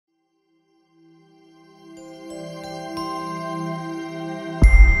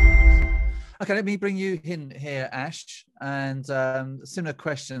Okay, let me bring you in here, Ash, and similar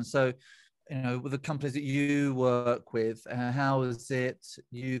question. So, with the companies that you work with, how is it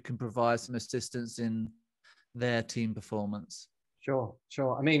you can provide some assistance in their team performance? Sure,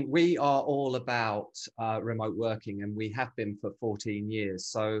 sure. I mean, we are all about remote working, and we have been for 14 years.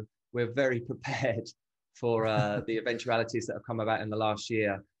 So we're very prepared for the eventualities that have come about in the last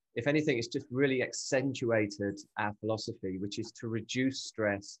year. If anything, it's just really accentuated our philosophy, which is to reduce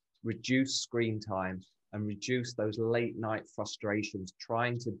stress, reduce screen time, and reduce those late night frustrations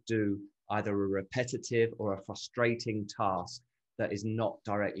trying to do either a repetitive or a frustrating task that is not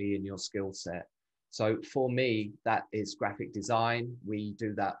directly in your skill set. So for me, that is graphic design. We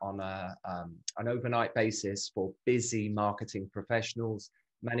do that on an overnight basis for busy marketing professionals,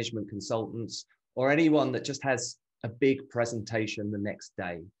 management consultants, or anyone that just has a big presentation the next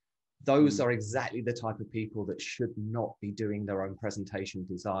day. Those are exactly the type of people that should not be doing their own presentation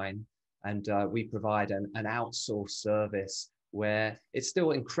design. And we provide an outsourced service where it's still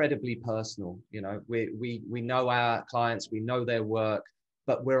incredibly personal. We know our clients, we know their work,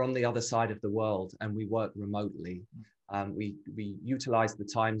 but we're on the other side of the world and we work remotely. We utilize the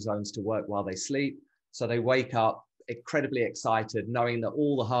time zones to work while they sleep. So they wake up incredibly excited, knowing that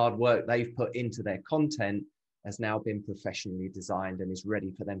all the hard work they've put into their content has now been professionally designed and is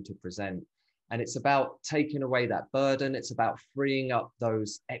ready for them to present. And it's about taking away that burden. It's about freeing up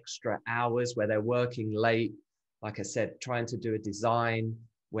those extra hours where they're working late. Like I said, trying to do a design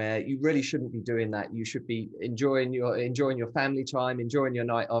where you really shouldn't be doing that. You should be enjoying your family time, enjoying your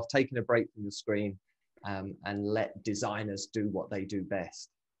night off, taking a break from the screen, and let designers do what they do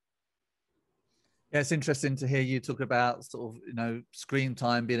best. Yeah, it's interesting to hear you talk about sort of, screen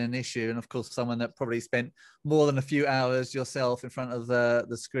time being an issue. And of course, someone that probably spent more than a few hours yourself in front of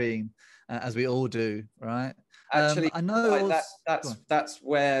the screen, as we all do, right? Actually, I know that's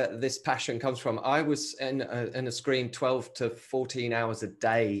where this passion comes from. I was in a screen 12 to 14 hours a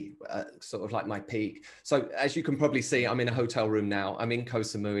day, sort of like my peak. So as you can probably see, I'm in a hotel room now. I'm in Koh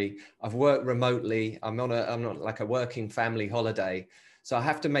Samui. I've worked remotely. I'm on like a working family holiday. So I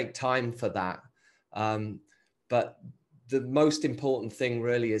have to make time for that. But the most important thing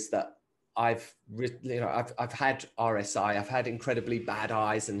really is that I've had RSI. I've had incredibly bad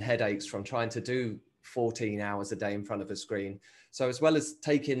eyes and headaches from trying to do 14 hours a day in front of a screen. So as well as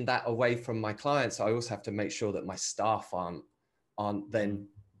taking that away from my clients, I also have to make sure that my staff aren't then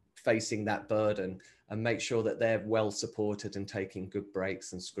facing that burden, and make sure that they're well supported and taking good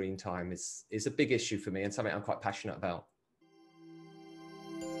breaks. And screen time is a big issue for me and something I'm quite passionate about.